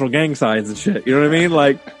unintentional gang signs and shit. You know what I mean?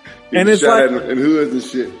 Like, and it's like and hoods and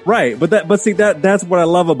shit. Right, but that's what I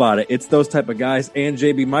love about it. It's those type of guys. And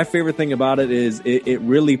JB, my favorite thing about it is it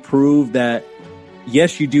really proved that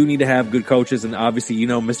yes, you do need to have good coaches, and obviously, you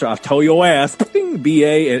know, Mr. I've told your ass,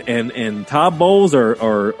 BA and Todd Bowles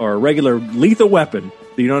are a regular lethal weapon.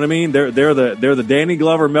 You know what I mean? They're the Danny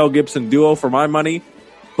Glover Mel Gibson duo for my money.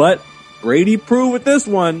 But Brady proved with this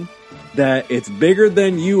one that it's bigger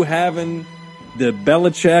than you having the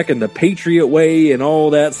Belichick and the Patriot way and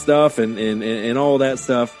all that stuff and all that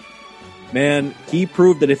stuff. Man, he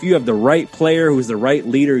proved that if you have the right player who's the right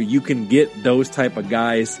leader, you can get those type of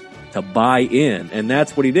guys to buy in. And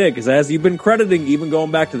that's what he did. Because as you've been crediting, even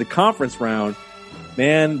going back to the conference round,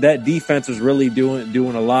 man, that defense was really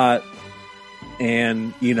doing a lot.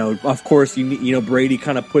 And, you know, of course, you know, Brady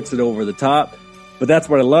kind of puts it over the top. But that's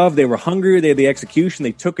what I love. They were hungry. They had the execution.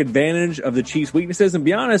 They took advantage of the Chiefs' weaknesses. And to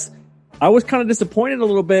be honest, I was kind of disappointed a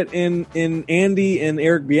little bit in Andy and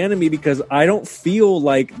Eric Bieniemy because I don't feel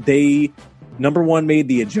like they, number one, made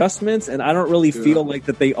the adjustments. And I don't really feel like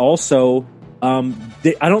that they also, I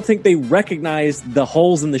don't think they recognized the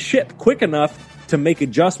holes in the ship quick enough to make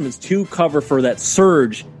adjustments to cover for that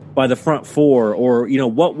surge by the front four, or, you know,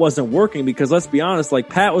 what wasn't working. Because let's be honest, like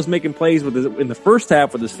Pat was making plays in the first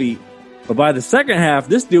half with his feet, but by the second half,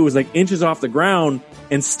 this dude was like inches off the ground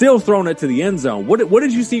and still throwing it to the end zone. What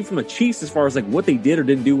did you see from the Chiefs as far as like what they did or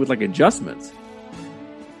didn't do with like adjustments?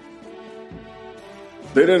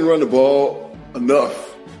 They didn't run the ball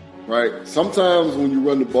enough, right? Sometimes when you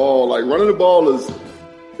run the ball, like running the ball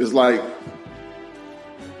is like,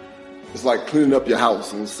 it's like cleaning up your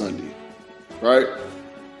house on Sunday, right?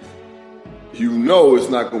 You know it's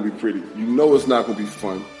not going to be pretty. You know it's not going to be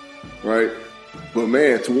fun, right? But,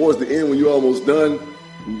 man, towards the end when you're almost done,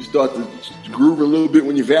 and you start to groove a little bit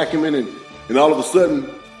when you're vacuuming, and all of a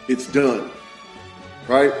sudden, it's done,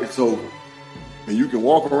 right? It's over. And you can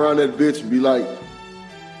walk around that bitch and be like,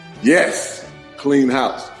 yes, clean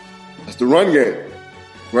house. That's the run game,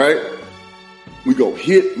 right? We go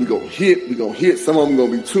hit. Some of them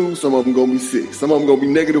going to be 2, some of them going to be 6, some of them going to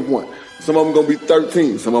be -1. Some of them going to be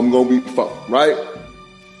 13. Some of them going to be 4, right?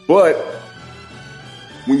 But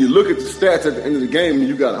when you look at the stats at the end of the game and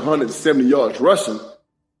you got 170 yards rushing,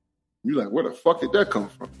 you're like, where the fuck did that come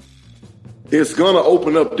from? It's going to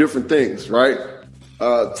open up different things, right?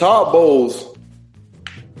 Todd Bowles,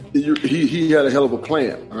 he had a hell of a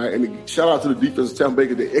plan, right? And shout out to the defense of Tampa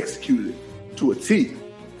Bay, they executed it to a T.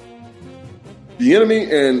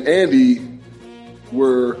 Bieniemy and Andy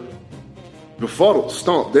were befuddled,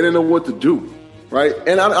 stumped. They didn't know what to do, right?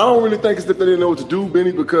 And I don't really think it's that they didn't know what to do,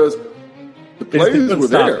 Benny, because the plays were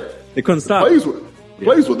there. They couldn't stop. Plays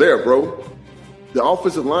were there, bro. The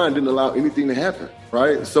offensive line didn't allow anything to happen,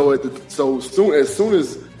 right? So as soon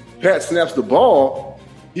as Pat snaps the ball,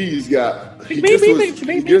 he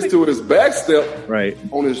gets to his back step right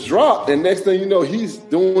on his drop, and next thing you know, he's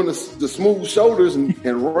doing the smooth shoulders and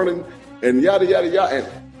running and yada yada yada. And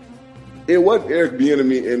it wasn't Eric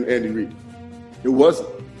Bieniemy and Andy Reid. It wasn't.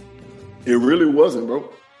 It really wasn't, bro.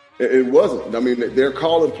 It wasn't. I mean, they're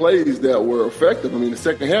calling plays that were effective. I mean, the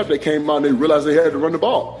second half, they came out and they realized they had to run the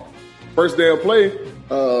ball. First damn play,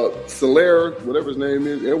 Clyde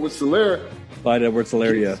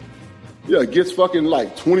Edwards-Helaire, yeah, gets fucking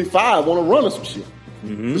like 25 on a run or some shit.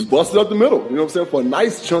 Mm-hmm. Just busted up the middle, you know what I'm saying, for a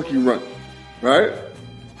nice chunky run, right?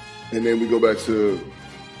 And then we go back to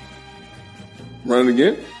running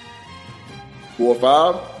again, 4 or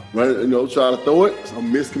 5. Run, try to throw it,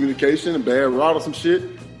 some miscommunication, a bad route or some shit,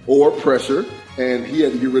 or pressure, and he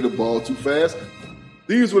had to get rid of the ball too fast.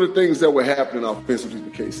 These were the things that were happening offensively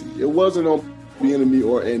with KC. It wasn't on Bieniemy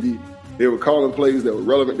or Andy. They were calling plays that were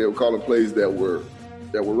relevant. They were calling plays that were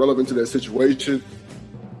relevant to that situation.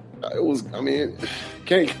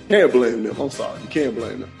 Can't blame them. I'm sorry, you can't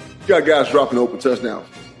blame them. You got guys dropping open touchdowns,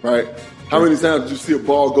 right? How many times did you see a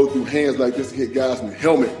ball go through hands like this and hit guys in the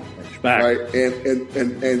helmet? Back. Right?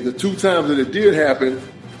 And the 2 times that it did happen,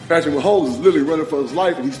 Patrick Mahomes is literally running for his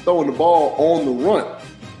life, and he's throwing the ball on the run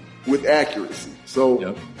with accuracy. So,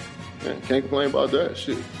 man, can't complain about that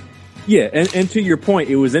shit. Yeah, and to your point,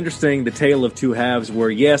 it was interesting, the tale of two halves, where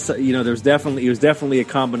yes, you know, it was definitely a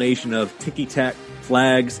combination of ticky-tack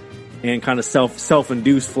flags and kind of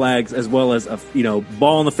self-induced flags, as well as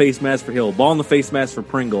ball in the face mask for Hill, ball in the face mask for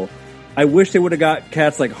Pringle. I wish they would have got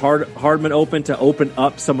cats like Hardman open to open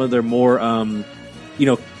up some of their more key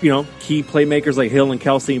playmakers like Hill and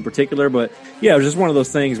Kelsey in particular. But yeah, it was just one of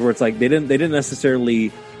those things where it's like they didn't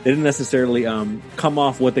necessarily come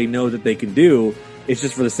off what they know that they can do. It's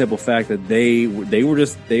just for the simple fact that they were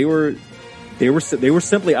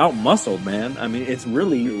simply out muscled, man. I mean, it's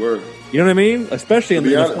really, you know what I mean? Especially in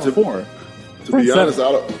the front four. To be honest,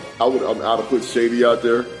 I would have put Shady out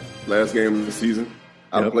there last game of the season.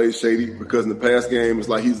 I played Shady because in the past game, it's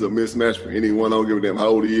like he's a mismatch for anyone. I don't give a damn how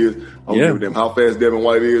old he is. I don't give a damn how fast Devin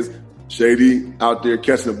White is. Shady out there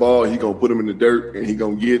catching the ball, he gonna put him in the dirt and he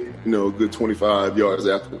gonna get, a good 25 yards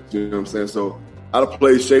afterwards. You know what I'm saying? So I'd have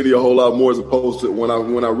played Shady a whole lot more as opposed to when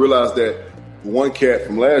I realized that one cat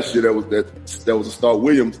from last year that was a start,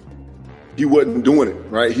 Williams, he wasn't doing it,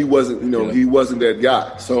 right? He wasn't, he wasn't that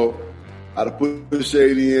guy. So I'd have put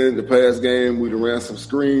Shady in the past game. We'd have ran some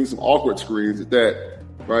screens, some awkward screens at that,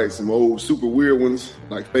 right? Some old super weird ones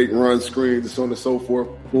like fake run screens and so on and so forth.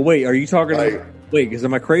 Well, wait, are you talking about? Wait, because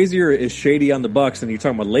am I crazy or is Shady on the Bucks and you're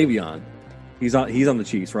talking about Le'Veon? He's on the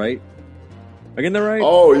Chiefs, right? Am I getting that right?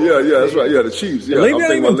 Oh yeah, that's right. Yeah, the Chiefs. Yeah, I'm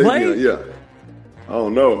thinking about Le'Veon. Yeah, I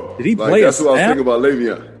don't know. Did he play? That's what I was thinking about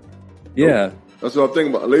Le'Veon. Yeah, that's what I'm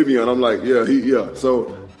thinking about Le'Veon. I'm like,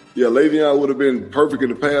 So Le'Veon would have been perfect in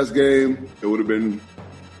the past game. It would have been.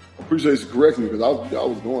 I appreciate you correcting me because I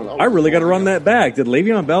was going. I really got to run that back. Did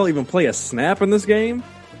Le'Veon Bell even play a snap in this game?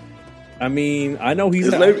 I mean, I know he's.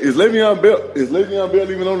 Is Le'Veon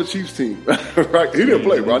Bell even on the Chiefs team? Right? He didn't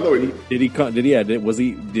play, bro. I know he did. Did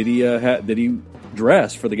he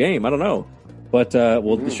dress for the game? I don't know, but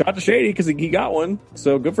shot to Shady because he got one,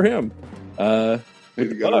 so good for him.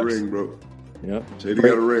 Shady got a ring, bro. Yeah, Shady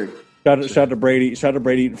got a ring. Shot to Brady.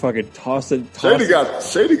 Fucking toss it.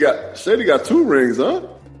 Shady got 2 rings, huh?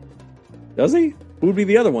 Does he? Who would be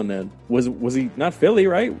the other one then? Was he not Philly?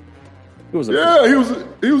 Right? He was a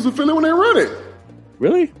Philly when they run it.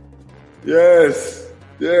 Really? Yes,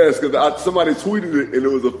 because somebody tweeted it and it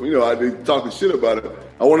was they talking shit about it.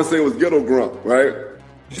 I want to say it was Ghetto Grump, right?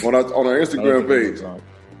 On our Instagram page.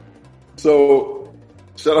 So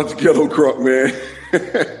shout out to Ghetto Grump, man.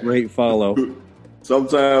 Great follow.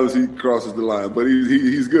 Sometimes he crosses the line, but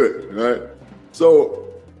he's good, right?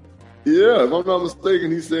 So yeah, if I'm not mistaken,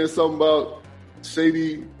 he said something about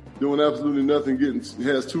Shady doing absolutely nothing,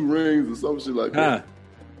 has 2 rings or some shit like that.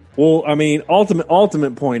 Well, I mean,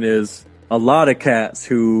 ultimate point is a lot of cats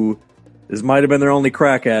who this might have been their only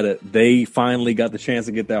crack at it. They finally got the chance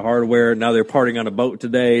to get that hardware. Now they're partying on a boat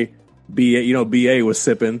today. BA was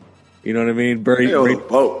sipping. You know what I mean? Brady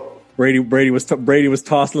was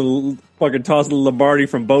tossing Lombardi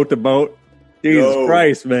from boat to boat. Jesus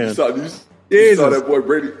Christ, man! You saw that boy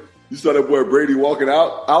Brady. You saw that boy Brady walking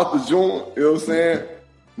out the joint. You know what I'm saying?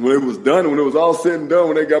 When it was done, when it was all said and done,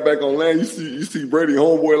 when they got back on land, you see Brady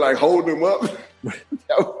homeboy like holding him up.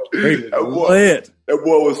 that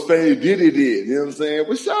boy was Fade Diddy did. You know what I'm saying?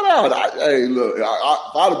 But shout out. Hey, look, if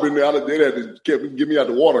I'd have been there, I'd have get me out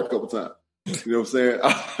the water a couple times. You know what I'm saying?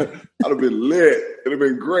 I'd have been lit. It'd have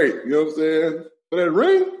been great. You know what I'm saying? For that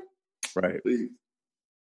ring? Right. Please.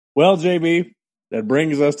 Well, JB, that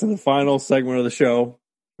brings us to the final segment of the show.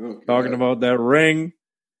 Talking about that ring.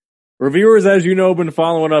 Reviewers, as you know, have been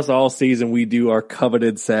following us all season. We do our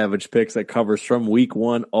coveted Savage picks that covers from week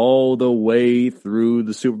 1 all the way through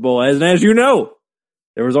the Super Bowl. As you know,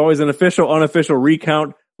 there was always an official, unofficial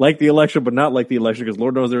recount like the election, but not like the election because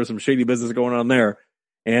Lord knows there was some shady business going on there.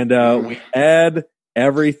 And we add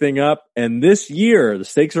everything up. And this year, the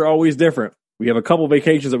stakes are always different. We have a couple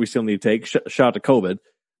vacations that we still need to take, shout to COVID.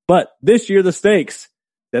 But this year, the stakes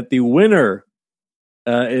that the winner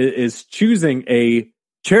is choosing a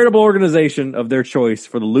charitable organization of their choice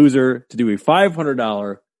for the loser to do a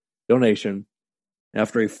 $500 donation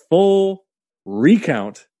after a full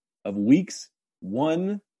recount of weeks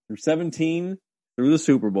 1 through 17 through the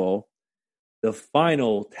Super Bowl. The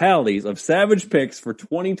final tallies of Savage picks for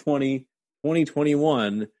 2020,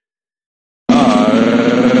 2021 are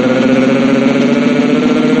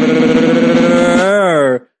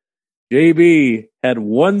JB had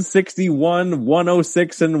 161,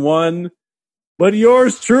 106, and 1. But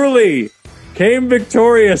yours truly came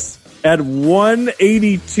victorious at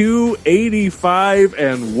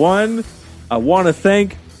 182-85-1. I want to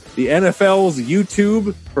thank the NFL's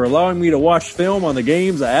YouTube for allowing me to watch film on the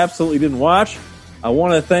games I absolutely didn't watch. I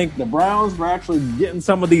want to thank the Browns for actually getting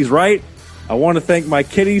some of these right. I want to thank my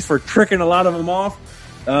kiddies for tricking a lot of them off.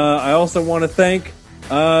 I also want to thank,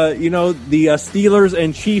 the Steelers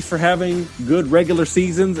and Chiefs for having good regular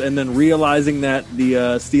seasons and then realizing that the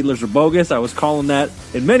Steelers are bogus. I was calling that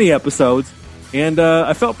in many episodes, and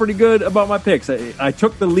I felt pretty good about my picks. I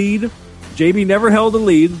took the lead. JB never held the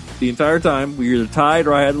lead the entire time. We either tied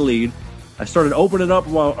or I had the lead. I started opening up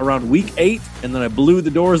around week 8, and then I blew the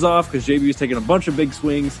doors off because JB was taking a bunch of big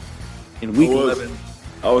swings in week 11.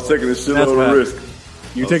 I was taking a shitload of risk.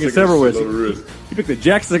 You're taking several risks. You picked the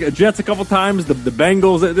Jets a couple times. The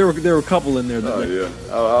Bengals. There were a couple in there. Yeah.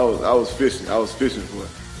 I was fishing. I was fishing for it,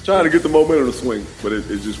 trying to get the momentum to swing, but it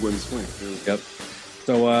just wouldn't swing. Yep.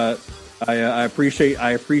 So I appreciate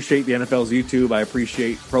the NFL's YouTube. I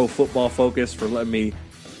appreciate Pro Football Focus for letting me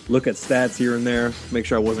look at stats here and there, make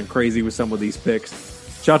sure I wasn't crazy with some of these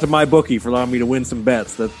picks. Shout out to my bookie for allowing me to win some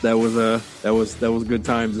bets. That was good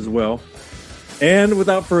times as well. And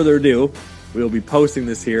without further ado, we'll be posting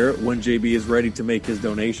this here when JB is ready to make his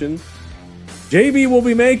donation. JB will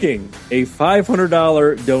be making a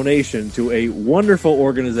 $500 donation to a wonderful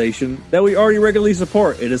organization that we already regularly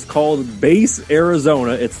support. It is called Base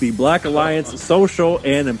Arizona. It's the Black Alliance Social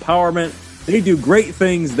and Empowerment. They do great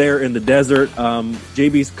things there in the desert.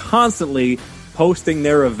 JB's constantly posting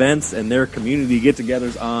their events and their community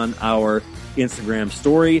get-togethers on our Instagram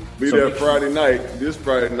story. Be there Friday night. This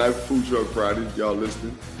Friday night, Food Truck Friday. Y'all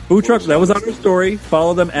listening? Food Truck, that was on our story.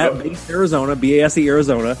 Follow them at Base Arizona, BASE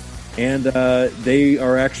Arizona. And they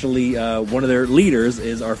are actually, one of their leaders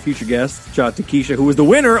is our future guest, shout out to Keisha, who was the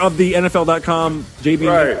winner of the NFL.com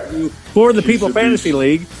JB for the People Fantasy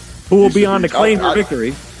League, who will be on to claim her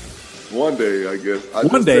victory. One day, I guess.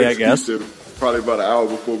 Keisha probably about an hour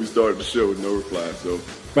before we started the show with no reply. So,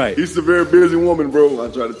 Keisha's a very busy woman, bro. I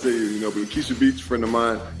try to tell you, but Keisha Beach, friend of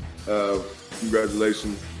mine,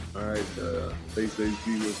 congratulations. All right, Base AZ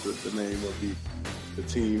was the name of the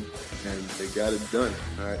team, and they got it done.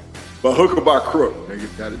 All right, but hook or by crook, they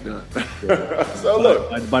got it done. So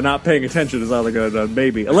look, by not paying attention is how they got it done.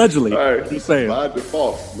 Maybe allegedly, right. Just saying. By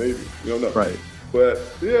default, maybe you don't know. Right. But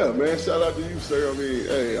yeah, man, shout out to you, sir. I mean,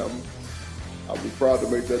 hey, I'll be proud to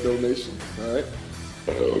make that donation. All right.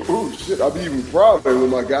 Oh shit! I'll be even prouder when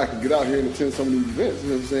my guy can get out here and attend some of these events. You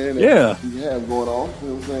know what I'm saying? Yeah. We have going on. You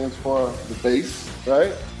know what I'm saying? As far as the base,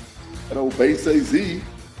 right? That old Base AZ.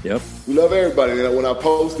 Yep. We love everybody. And when I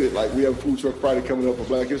post it, like we have Food Truck Friday coming up for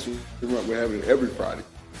Black History Month, we're having it every Friday.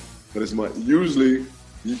 But it's usually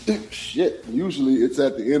it's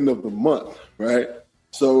at the end of the month, right?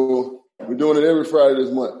 So we're doing it every Friday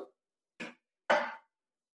this month.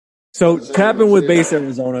 So tapping with Base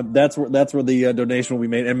Arizona, that's where the donation will be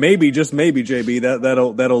made, and maybe just maybe JB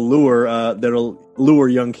that'll lure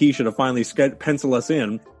young Keisha to finally pencil us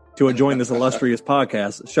in to join this illustrious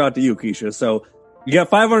podcast. Shout out to you, Keisha. So you got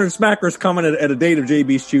 500 smackers coming at a date of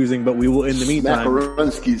JB's choosing, but we will in the meantime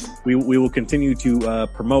we will continue to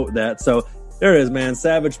promote that. So there it is, man.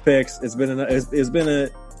 Savage picks. It's been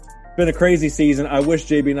a crazy season. I wish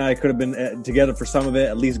JB and I could have been together for some of it,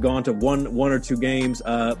 at least gone to one or two games.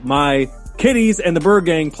 My Kitties and the Bird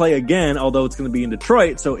Gang play again, although it's going to be in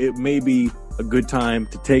Detroit, so it may be a good time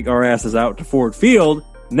to take our asses out to Ford Field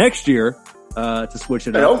next year to switch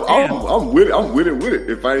it up. I'm with it.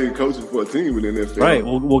 If I ain't coaching for a team in the NFL. Right.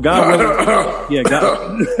 Well, God willing. Yeah,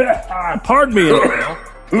 God. Pardon me.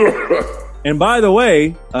 And by the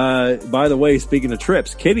way, speaking of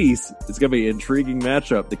trips, Kitties, it's going to be an intriguing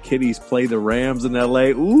matchup. The Kitties play the Rams in LA.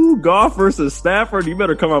 Ooh, Goff versus Stafford. You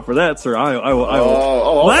better come out for that, sir. I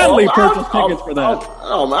will gladly purchase tickets for that.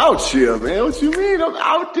 I'm out here, man. What you mean? I'm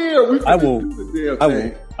out there.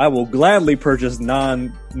 I will gladly purchase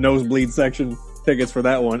non-nosebleed section tickets for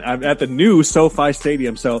that one. I'm at the new SoFi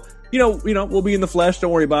Stadium. So, we'll be in the flesh. Don't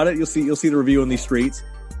worry about it. You'll see the review on these streets.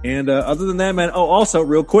 And other than that, man. Oh, also,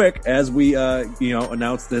 real quick, as we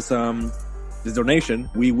announce this donation,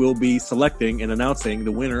 we will be selecting and announcing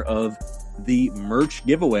the winner of the merch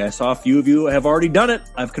giveaway. I saw a few of you have already done it.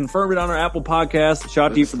 I've confirmed it on our Apple podcast.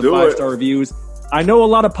 Shout out to you for the 5-star reviews. I know a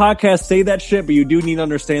lot of podcasts say that shit, but you do need to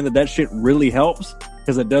understand that shit really helps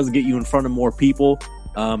because it does get you in front of more people.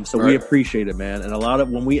 We appreciate it, man. And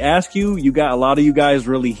when we ask you, a lot of you guys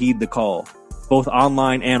really heed the call, both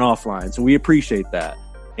online and offline. So we appreciate that.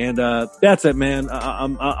 And that's it, man.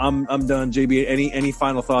 I'm done. JB, any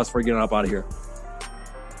final thoughts before getting up out of here?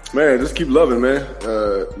 Man, just keep loving, man.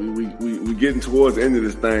 We getting towards the end of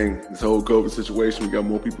this thing, this whole COVID situation. We got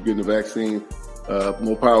more people getting the vaccine.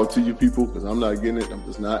 More power to you people, because I'm not getting it. I'm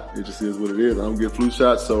just not. It just is what it is. I don't get flu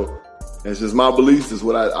shots, so it's just my beliefs. Is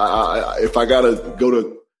what I if I gotta go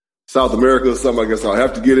to South America or something, I guess I'll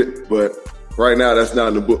have to get it. But right now, that's not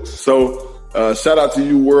in the books. So shout out to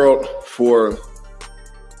you, world, for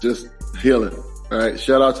just healing. All right,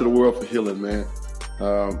 shout out to the world for healing, man.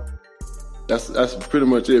 That's pretty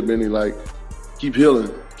much it, Benny. Like, keep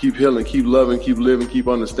healing, keep loving, keep living, keep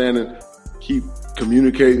understanding, keep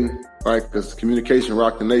communicating. Right, because communication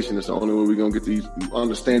rock the nation. It's the only way we're gonna get to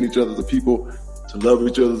understand each other as a people, to love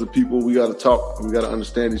each other as a people. We gotta talk. We gotta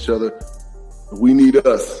understand each other. We need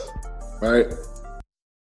us, right?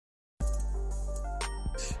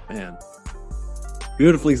 Man,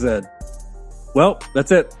 beautifully said. Well,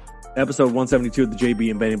 that's it. Episode 172 of the JB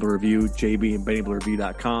and Benny Blue Review.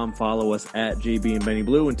 JBandBennyBlueReview.com. Follow us at JB and Benny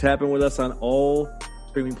Blue and tap in with us on all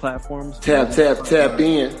streaming platforms. Tap in. Tap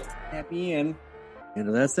in.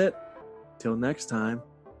 And that's it. Till next time,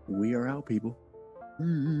 we are out, people.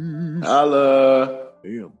 Holla.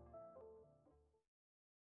 Damn.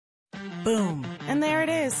 Boom. And there it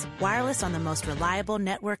is. Wireless on the most reliable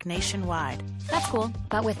network nationwide. That's cool.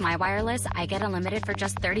 But with my wireless, I get unlimited for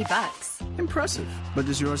just $30. Impressive. But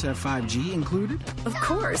does yours have 5G included? Of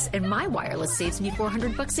course. And my wireless saves me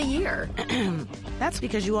 $400 a year. That's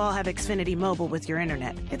because you all have Xfinity Mobile with your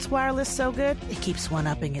internet. It's wireless so good, it keeps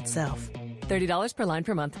one-upping itself. $30 per line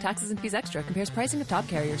per month. Taxes and fees extra. Compares pricing of top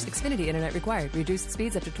carriers. Xfinity Internet required. Reduced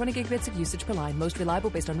speeds up to 20 gigabits of usage per line. Most reliable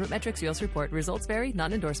based on root metrics. US report. Results vary.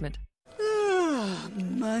 Non-endorsement.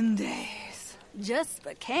 Mondays just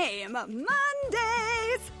became Mondays.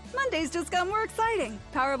 Mondays just got more exciting.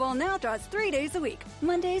 Powerball now draws 3 days a week.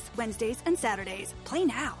 Mondays, Wednesdays, and Saturdays. Play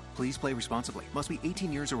now. Please play responsibly. Must be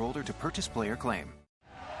 18 years or older to purchase, play, or claim.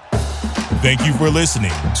 Thank you for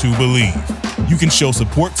listening to Believe. You can show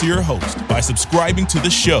support to your host by subscribing to the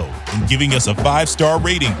show and giving us a 5-star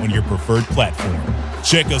rating on your preferred platform.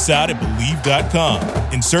 Check us out at Believe.com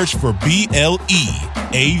and search for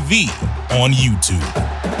BLEAV on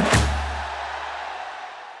YouTube.